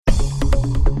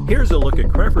Here's a look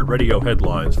at Cranford Radio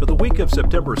headlines for the week of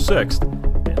September 6th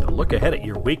and a look ahead at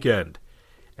your weekend.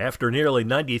 After nearly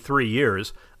 93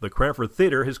 years, the Cranford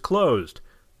Theater has closed.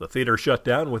 The theater shut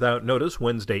down without notice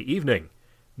Wednesday evening.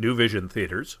 New Vision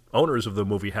Theaters, owners of the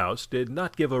movie house, did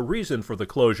not give a reason for the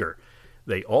closure.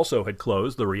 They also had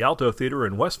closed the Rialto Theater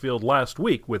in Westfield last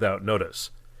week without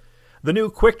notice. The new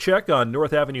Quick Check on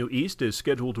North Avenue East is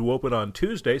scheduled to open on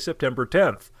Tuesday, September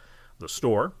 10th. The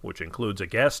store, which includes a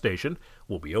gas station,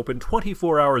 will be open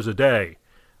 24 hours a day.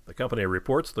 The company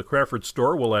reports the Cranford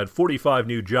store will add 45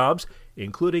 new jobs,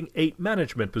 including 8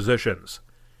 management positions.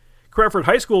 Cranford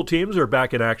High School teams are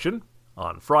back in action.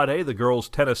 On Friday, the girls'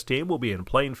 tennis team will be in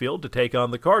Plainfield to take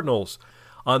on the Cardinals.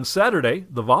 On Saturday,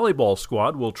 the volleyball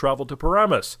squad will travel to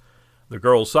Paramus. The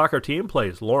girls' soccer team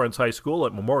plays Lawrence High School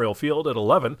at Memorial Field at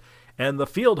 11, and the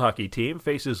field hockey team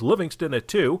faces Livingston at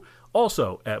 2,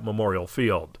 also at Memorial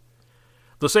Field.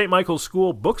 The St. Michael's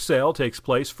School book sale takes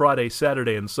place Friday,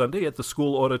 Saturday, and Sunday at the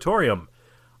school auditorium.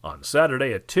 On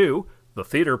Saturday at 2, the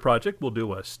Theater Project will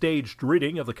do a staged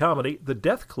reading of the comedy The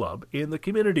Death Club in the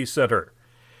Community Center.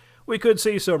 We could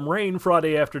see some rain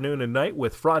Friday afternoon and night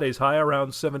with Friday's high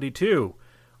around 72.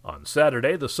 On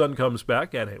Saturday, the sun comes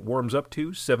back and it warms up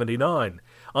to 79.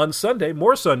 On Sunday,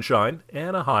 more sunshine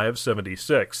and a high of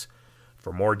 76.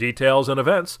 For more details and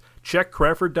events, check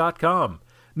Cranford.com.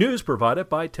 News provided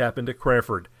by Tap into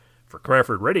Cranford. For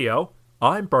Cranford Radio,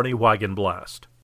 I'm Bernie Wagenblast.